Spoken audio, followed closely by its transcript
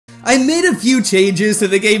I made a few changes to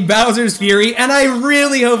the game Bowser's Fury, and I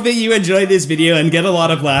really hope that you enjoyed this video and get a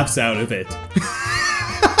lot of laughs out of it.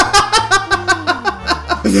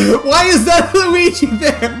 Why is that Luigi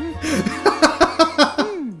there?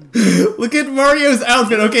 Look at Mario's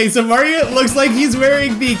outfit. Okay, so Mario looks like he's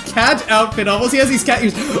wearing the cat outfit almost. He has these cat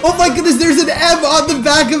ears. Oh my goodness, there's an M on the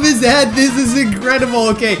back of his head. This is incredible.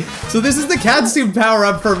 Okay, so this is the cat suit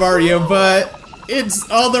power-up for Mario, but it's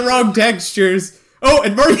all the wrong textures. Oh,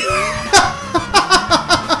 and Mario...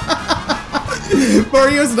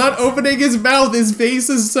 Mario's not opening his mouth. His face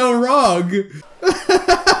is so wrong.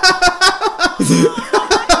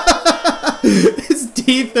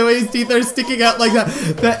 The way his teeth are sticking out like that.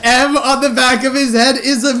 The M on the back of his head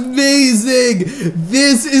is amazing.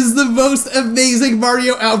 This is the most amazing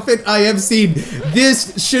Mario outfit I have seen.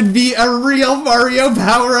 This should be a real Mario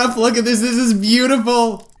power-up. Look at this. This is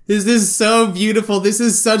beautiful. This is so beautiful. This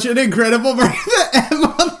is such an incredible Mario. The M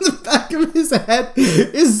on the back of his head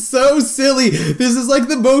is so silly. This is like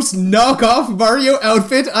the most knockoff Mario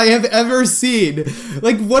outfit I have ever seen.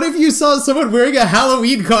 Like, what if you saw someone wearing a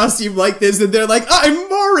Halloween costume like this and they're like, I'm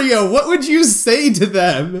Mario? What would you say to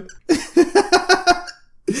them?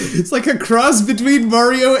 It's like a cross between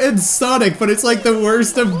Mario and Sonic, but it's like the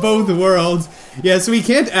worst of both worlds. Yeah, so we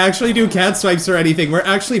can't actually do cat swipes or anything. We're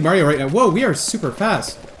actually Mario right now. Whoa, we are super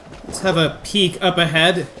fast. Let's have a peek up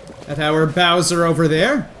ahead at our Bowser over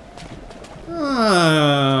there.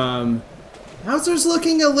 Bowser's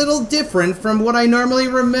looking a little different from what I normally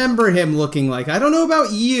remember him looking like. I don't know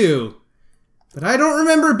about you, but I don't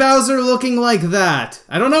remember Bowser looking like that.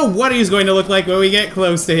 I don't know what he's going to look like when we get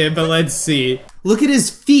close to him, but let's see. Look at his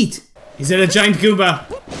feet. He's in a giant Goomba.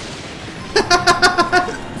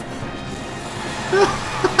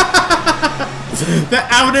 The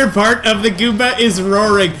outer part of the Goomba is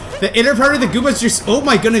roaring. The inner part of the Goomba is just, oh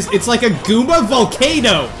my goodness, it's like a Goomba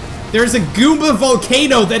volcano. There's a Goomba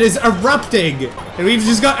volcano that is erupting. And we've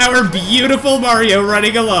just got our beautiful Mario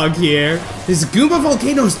running along here. This Goomba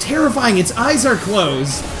volcano is terrifying. Its eyes are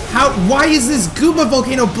closed. Why is this Goomba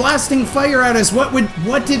volcano blasting fire at us?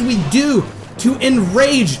 What did we do to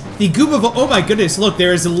enrage the Goomba oh my goodness, look,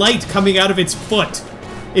 there is light coming out of its foot.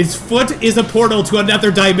 Its foot is a portal to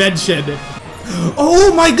another dimension.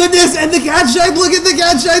 Oh my goodness, and the cat shine, look at the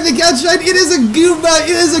cat shine, it is a Goomba,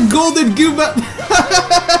 it is a golden Goomba.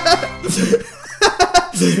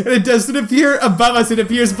 And it doesn't appear above us, it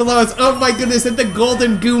appears below us. Oh my goodness, and the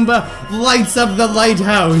golden Goomba lights up the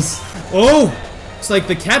lighthouse. Oh, it's like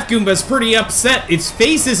the cat Goomba's pretty upset. Its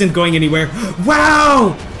face isn't going anywhere.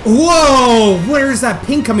 Wow, whoa, where is that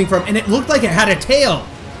pink coming from? And it looked like it had a tail.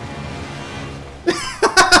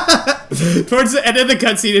 Towards the end of the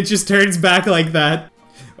cutscene, it just turns back like that.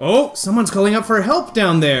 Oh, someone's calling up for help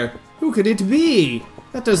down there. Who could it be?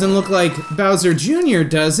 That doesn't look like Bowser Jr.,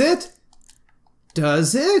 does it?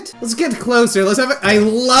 Does it? Let's get closer. Let's have I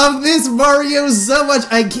love this Mario so much.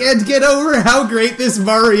 I can't get over how great this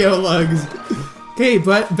Mario looks. Okay,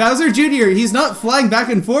 but Bowser Jr., he's not flying back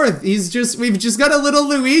and forth. We've just got a little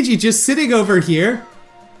Luigi just sitting over here.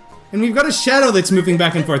 And we've got a shadow that's moving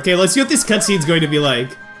back and forth. Okay, let's see what this cutscene's going to be like.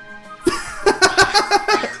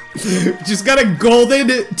 Just got a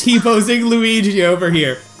golden T-posing Luigi over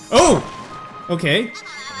here. Oh! Okay.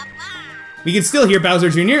 We can still hear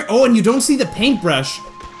Bowser Jr. Oh, and you don't see the paintbrush.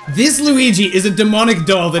 This Luigi is a demonic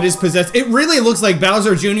doll that is possessed. It really looks like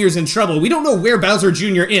Bowser Jr. is in trouble. We don't know where Bowser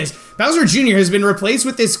Jr. is. Bowser Jr. has been replaced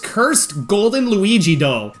with this cursed golden Luigi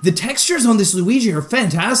doll. The textures on this Luigi are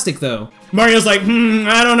fantastic, though. Mario's like,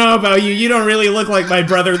 I don't know about you. You don't really look like my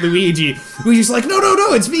brother Luigi. Luigi's like, no,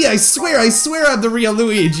 it's me. I swear I'm the real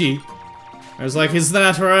Luigi. I was like, is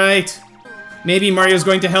that right? Maybe Mario's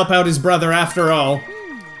going to help out his brother after all.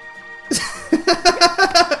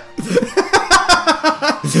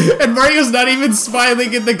 And Mario's not even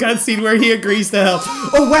smiling in the cutscene where he agrees to help.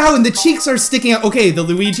 Oh wow, and the cheeks are sticking out. Okay, the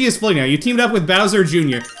Luigi is floating now. You teamed up with Bowser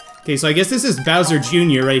Jr. Okay, so I guess this is Bowser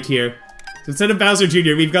Jr. right here. So instead of Bowser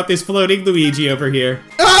Jr., we've got this floating Luigi over here.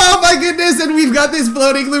 Oh my goodness, and we've got this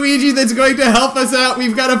floating Luigi that's going to help us out.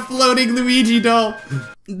 We've got a floating Luigi doll.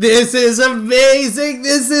 This is amazing.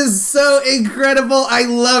 This is so incredible. I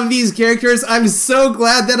love these characters. I'm so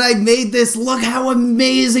glad that I made this. Look how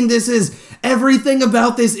amazing this is. Everything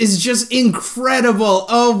about this is just incredible.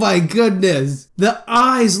 Oh my goodness. The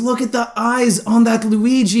eyes, look at the eyes on that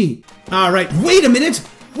Luigi. All right, wait a minute.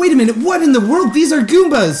 What in the world? These are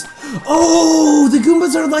Goombas. Oh, the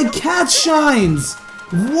Goombas are like cat shines.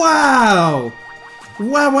 Wow.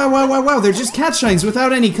 Wow. They're just cat shines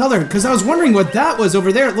without any color. Because I was wondering what that was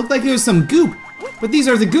over there. It looked like it was some goop. But these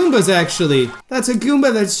are the Goombas, actually. That's a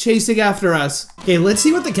Goomba that's chasing after us. Okay, let's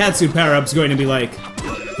see what the catsuit power-up's going to be like.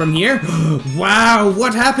 From here? Wow,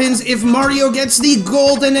 what happens if Mario gets the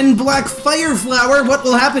golden and black fire flower? What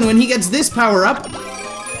will happen when he gets this power up?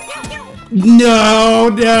 No,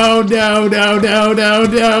 no, no, no, no, no,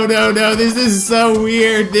 no, no, no. This is so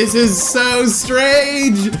weird. This is so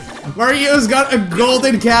strange. Mario's got a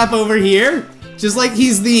golden cap over here, just like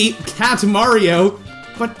he's the Cat Mario.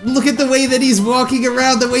 But look at the way that he's walking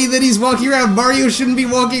around, Mario shouldn't be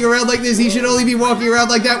walking around like this. He should only be walking around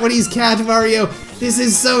like that when he's Cat Mario. This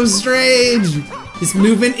is so strange. This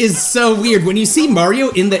movement is so weird. When you see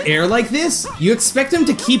Mario in the air like this, you expect him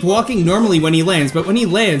to keep walking normally when he lands, but when he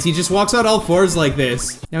lands, he just walks on all fours like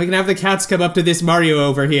this. Now we can have the cats come up to this Mario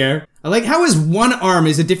over here. I like how his one arm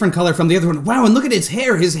is a different color from the other one. Wow, and look at his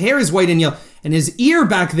hair. His hair is white and yellow. And his ear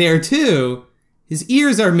back there too. His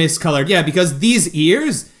ears are miscolored. Yeah, because these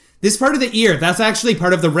ears, this part of the ear, that's actually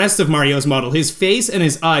part of the rest of Mario's model. His face and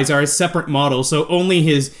his eyes are a separate model, so only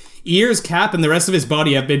his ears, cap, and the rest of his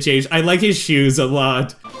body have been changed. I like his shoes a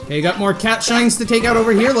lot. Okay, got more cat shines to take out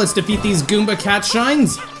over here. Let's defeat these Goomba cat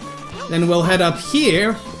shines. Then we'll head up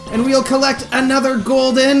here, and we'll collect another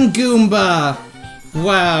golden Goomba.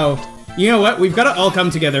 Wow. You know what? We've got to all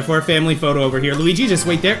come together for a family photo over here. Luigi, just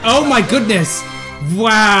wait there. Oh my goodness!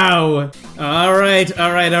 Wow! Alright.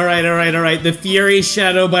 The Fury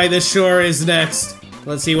Shadow by the Shore is next.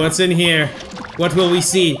 Let's see what's in here. What will we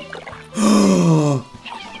see? Oh!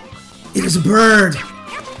 It is a bird!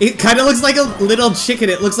 It kind of looks like a little chicken.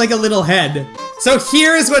 It looks like a little head. So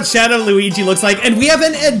here is what Shadow Luigi looks like, and we have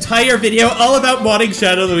an entire video all about modding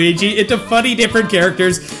Shadow Luigi into funny different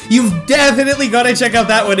characters. You've definitely got to check out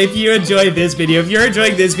that one if you enjoyed this video. If you're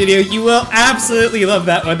enjoying this video, you will absolutely love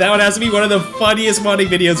that one. That one has to be one of the funniest modding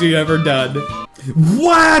videos we've ever done.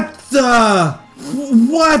 What the?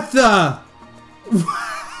 What the?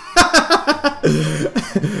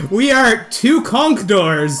 We are two conch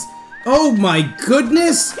doors. Oh my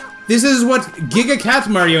goodness! This is what Giga Cat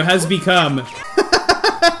Mario has become.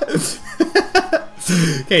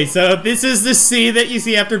 Okay, so this is the scene that you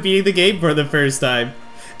see after beating the game for the first time.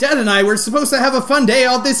 Dad and I were supposed to have a fun day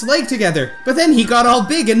on this lake together, but then he got all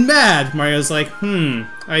big and mad. Mario's like,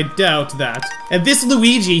 I doubt that. And this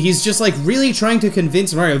Luigi, he's just like really trying to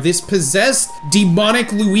convince Mario. This possessed,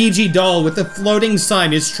 demonic Luigi doll with a floating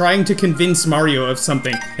sign is trying to convince Mario of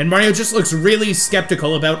something. And Mario just looks really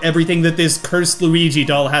skeptical about everything that this cursed Luigi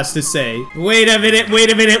doll has to say. Wait a minute,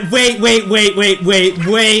 wait a minute, wait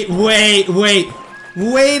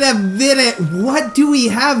a minute, what do we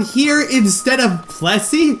have here instead of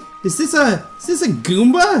Plessy? Is this a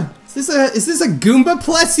Goomba? Is this a Goomba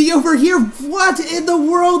Plessy over here? What in the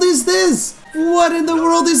world is this? What in the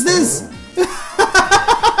world is this?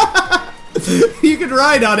 You can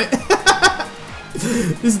ride on it.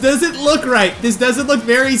 This doesn't look right. This doesn't look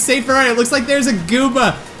very safe for Mario. It looks like there's a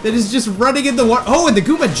Goomba that is just running in the water. Oh, and the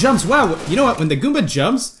Goomba jumps. Wow, you know what? When the Goomba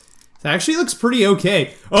jumps, it actually looks pretty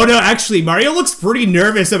okay. Oh no, actually, Mario looks pretty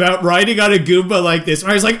nervous about riding on a Goomba like this.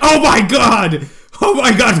 Mario's like, oh my god! Oh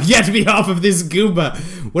my god, get me off of this Goomba!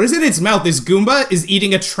 What is in its mouth? This Goomba is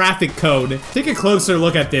eating a traffic cone. Take a closer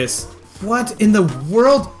look at this. What in the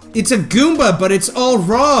world? It's a Goomba, but it's all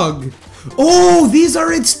wrong. Oh, these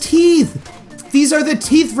are its teeth! These are the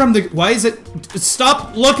teeth from the... Why is it...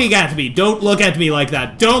 Stop looking at me! Don't look at me like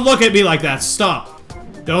that! Don't look at me like that! Stop!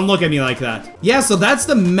 Don't look at me like that. Yeah, so that's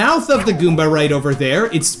the mouth of the Goomba right over there.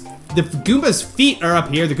 It's... The Goomba's feet are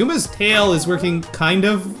up here. The Goomba's tail is working kind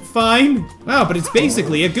of fine. Wow, but it's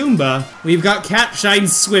basically a Goomba. We've got cat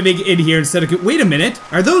shines swimming in here instead of... Wait a minute.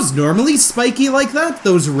 Are those normally spiky like that?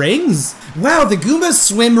 Those rings? Wow, the Goomba's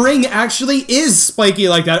swim ring actually is spiky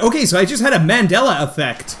like that. Okay, so I just had a Mandela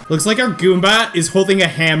effect. Looks like our Goomba is holding a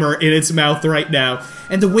hammer in its mouth right now.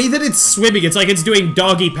 And the way that it's swimming, it's like it's doing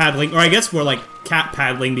doggy paddling, or I guess more like cat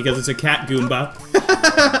paddling because it's a cat Goomba.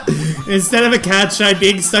 Instead of a cat shine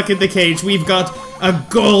being stuck in the cage, we've got a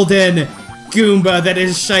golden Goomba that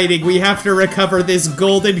is shining. We have to recover this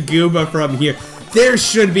golden Goomba from here. There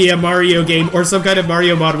should be a Mario game or some kind of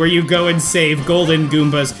Mario mod where you go and save golden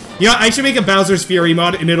Goombas. You know, I should make a Bowser's Fury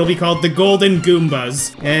mod and it'll be called the Golden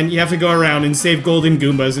Goombas. And you have to go around and save golden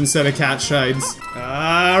Goombas instead of cat shines.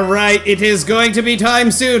 Alright, it is going to be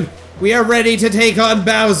time soon. We are ready to take on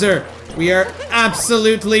Bowser. We are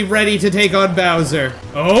absolutely ready to take on Bowser.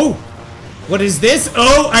 Oh, what is this?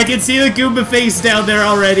 Oh, I can see the Goomba face down there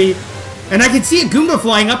already. And I can see a Goomba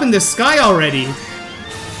flying up in the sky already.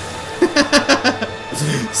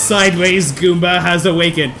 Sideways Goomba has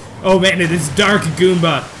awakened. Oh man, it is Dark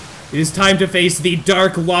Goomba. It is time to face the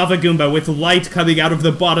Dark Lava Goomba with light coming out of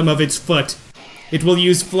the bottom of its foot. It will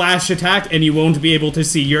use flash attack and you won't be able to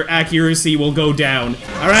see. Your accuracy will go down.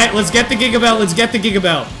 Alright, let's get the Gigabell. Let's get the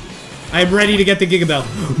Gigabell. I'm ready to get the Giga Bell.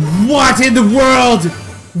 What in the world?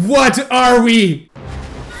 What are we?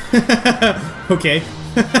 Okay.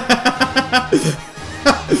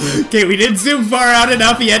 Okay, we didn't zoom far out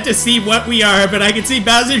enough yet to see what we are, but I can see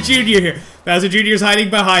Bowser Jr. here. Bowser Jr. is hiding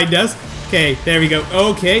behind us. Okay, there we go.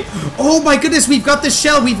 Okay. Oh my goodness, we've got the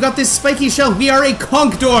shell. We've got this spiky shell. We are a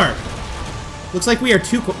conch door. Looks like we are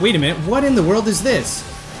two. Wait a minute. What in the world is this?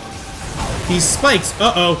 These spikes.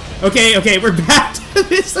 Uh-oh. Okay, okay, we're back to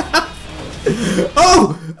this house.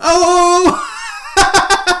 Oh! Oh!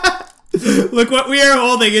 Look what we are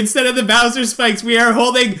holding. Instead of the Bowser spikes, we are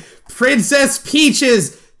holding Princess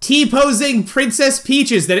Peaches. T-posing Princess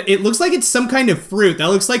Peaches. That it looks like it's some kind of fruit. That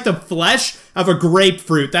looks like the flesh of a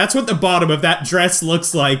grapefruit. That's what the bottom of that dress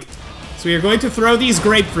looks like. So we are going to throw these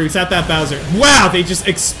grapefruits at that Bowser. Wow, they just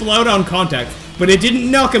explode on contact. But it didn't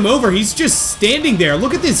knock him over. He's just standing there.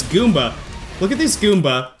 Look at this Goomba. Look at this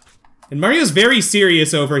Goomba. And Mario's very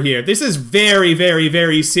serious over here. This is very, very,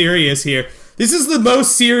 very serious here. This is the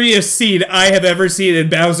most serious scene I have ever seen in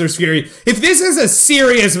Bowser's Fury. If this is a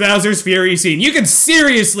serious Bowser's Fury scene, you can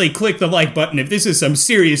seriously click the like button if this is some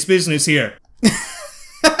serious business here.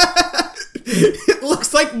 It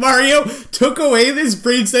looks like Mario took away this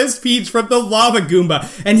Princess Peach from the Lava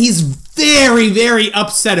Goomba, and he's very, very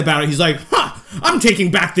upset about it. He's like, huh, I'm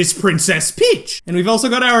taking back this Princess Peach. And we've also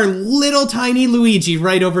got our little tiny Luigi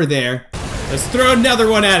right over there. Let's throw another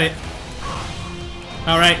one at it.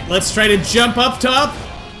 All right, let's try to jump up top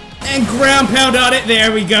and ground pound on it.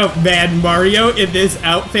 There we go. Man, Mario in this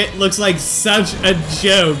outfit looks like such a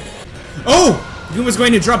joke. Oh, Goomba's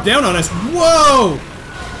going to drop down on us. Whoa!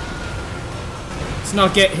 Let's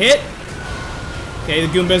not get hit. Okay,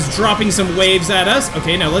 the Goomba's dropping some waves at us.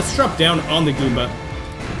 Okay, now let's drop down on the Goomba.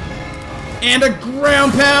 And a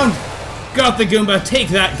ground pound. Got the Goomba. Take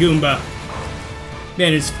that, Goomba.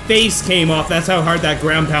 Man, his face came off. That's how hard that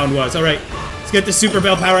ground pound was. All right. Get the Super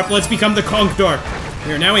Bell power up. Let's become the conch door.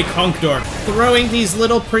 We are now a conch door. Throwing these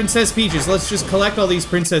little Princess Peaches. Let's just collect all these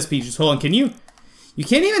Princess Peaches. Hold on, can you? You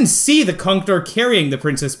can't even see the conch door carrying the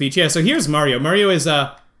Princess Peach. Yeah, so here's Mario. Mario is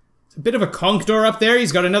a bit of a conch door up there.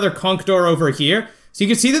 He's got another conch door over here. So you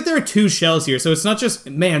can see that there are two shells here. So it's not just,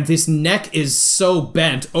 man, this neck is so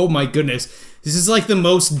bent. Oh my goodness. This is like the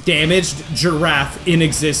most damaged giraffe in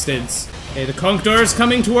existence. Okay, the conch door is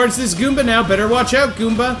coming towards this Goomba now. Better watch out,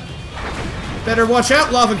 Goomba. Better watch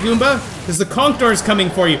out, Lava Goomba, because the conch door is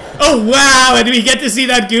coming for you. Oh, wow, and we get to see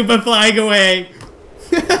that Goomba flying away.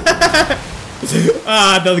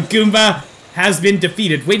 Ah, the Goomba has been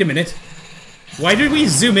defeated. Wait a minute. Why did we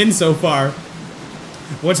zoom in so far?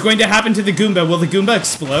 What's going to happen to the Goomba? Will the Goomba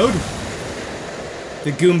explode?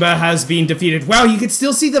 The Goomba has been defeated. Wow, you can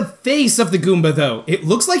still see the face of the Goomba, though. It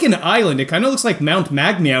looks like an island. It kind of looks like Mount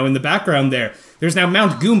Magmeow in the background there. There's now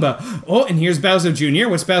Mount Goomba. Oh, and here's Bowser Jr.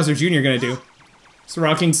 What's Bowser Jr. gonna do? It's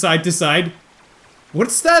rocking side to side.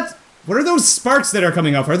 What's that? What are those sparks that are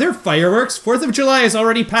coming off? Are there fireworks? 4th of July is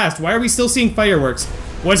already passed. Why are we still seeing fireworks?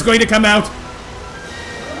 What's going to come out?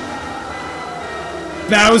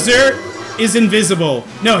 Bowser is invisible.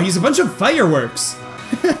 No, he's a bunch of fireworks.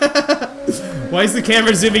 Why is the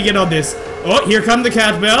camera zooming in on this? Oh, here come the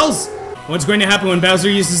cat bells. What's going to happen when Bowser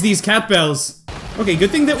uses these cat bells? Okay,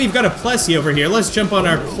 good thing that we've got a Plessie over here. Let's jump on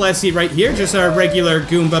our Plessie right here. Just our regular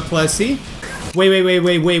Goomba Plessie. Wait.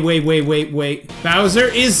 Bowser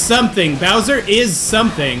is something. Bowser is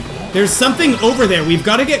something. There's something over there. We've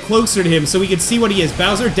got to get closer to him so we can see what he is.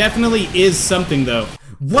 Bowser definitely is something, though.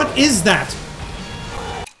 What is that?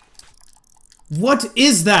 What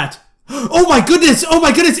is that? Oh my goodness! Oh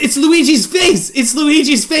my goodness! It's Luigi's face! It's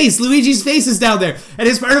Luigi's face! Luigi's face is down there. And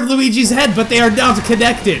it's part of Luigi's head, but they are not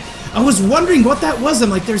connected. I was wondering what that was. I'm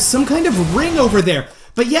like, there's some kind of ring over there.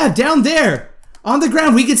 But yeah, down there. On the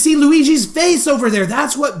ground, we can see Luigi's face over there.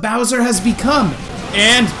 That's what Bowser has become.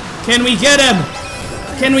 And can we get him?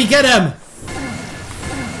 Can we get him?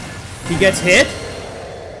 He gets hit?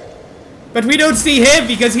 But we don't see him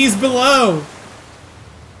because he's below.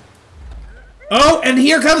 Oh, and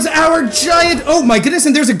here comes our giant... Oh my goodness,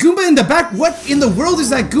 and there's a Goomba in the back. What in the world is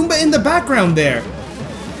that Goomba in the background there?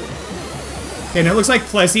 Okay, now it looks like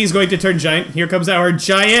Plessie is going to turn giant. Here comes our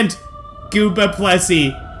giant Goomba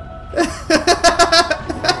Plessie.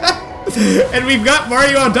 And we've got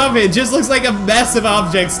Mario on top of it. It just looks like a mess of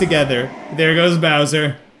objects together. There goes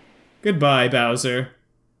Bowser. Goodbye, Bowser.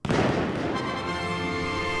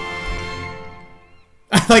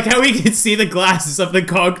 I like how we can see the glasses of the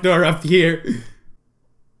conch door up here.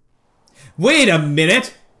 Wait a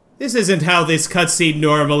minute. This isn't how this cutscene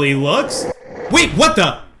normally looks. Wait, what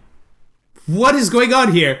the? What is going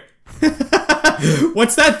on here?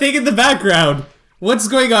 What's that thing in the background? What's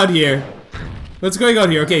going on here? What's going on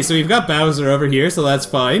here? Okay, so we've got Bowser over here, so that's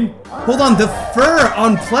fine. Hold on, the fur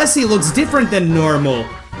on Plessy looks different than normal.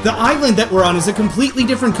 The island that we're on is a completely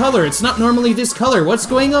different color. It's not normally this color. What's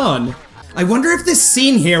going on? I wonder if this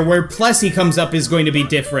scene here where Plessy comes up is going to be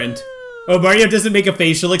different. Oh, Mario doesn't make a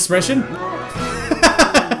facial expression?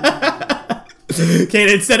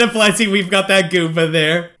 Okay, instead of Plessy, we've got that Goomba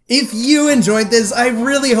there. If you enjoyed this, I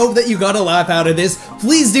really hope that you got a laugh out of this.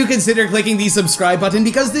 Please do consider clicking the subscribe button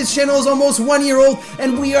because this channel is almost 1 year old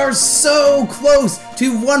and we are so close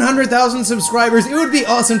to 100,000 subscribers. It would be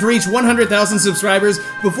awesome to reach 100,000 subscribers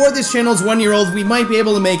before this channel's 1 year old. We might be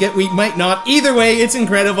able to make it, we might not. Either way, it's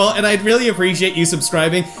incredible and I'd really appreciate you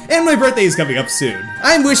subscribing. And my birthday is coming up soon.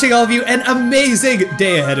 I'm wishing all of you an amazing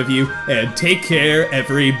day ahead of you and take care,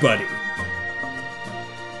 everybody.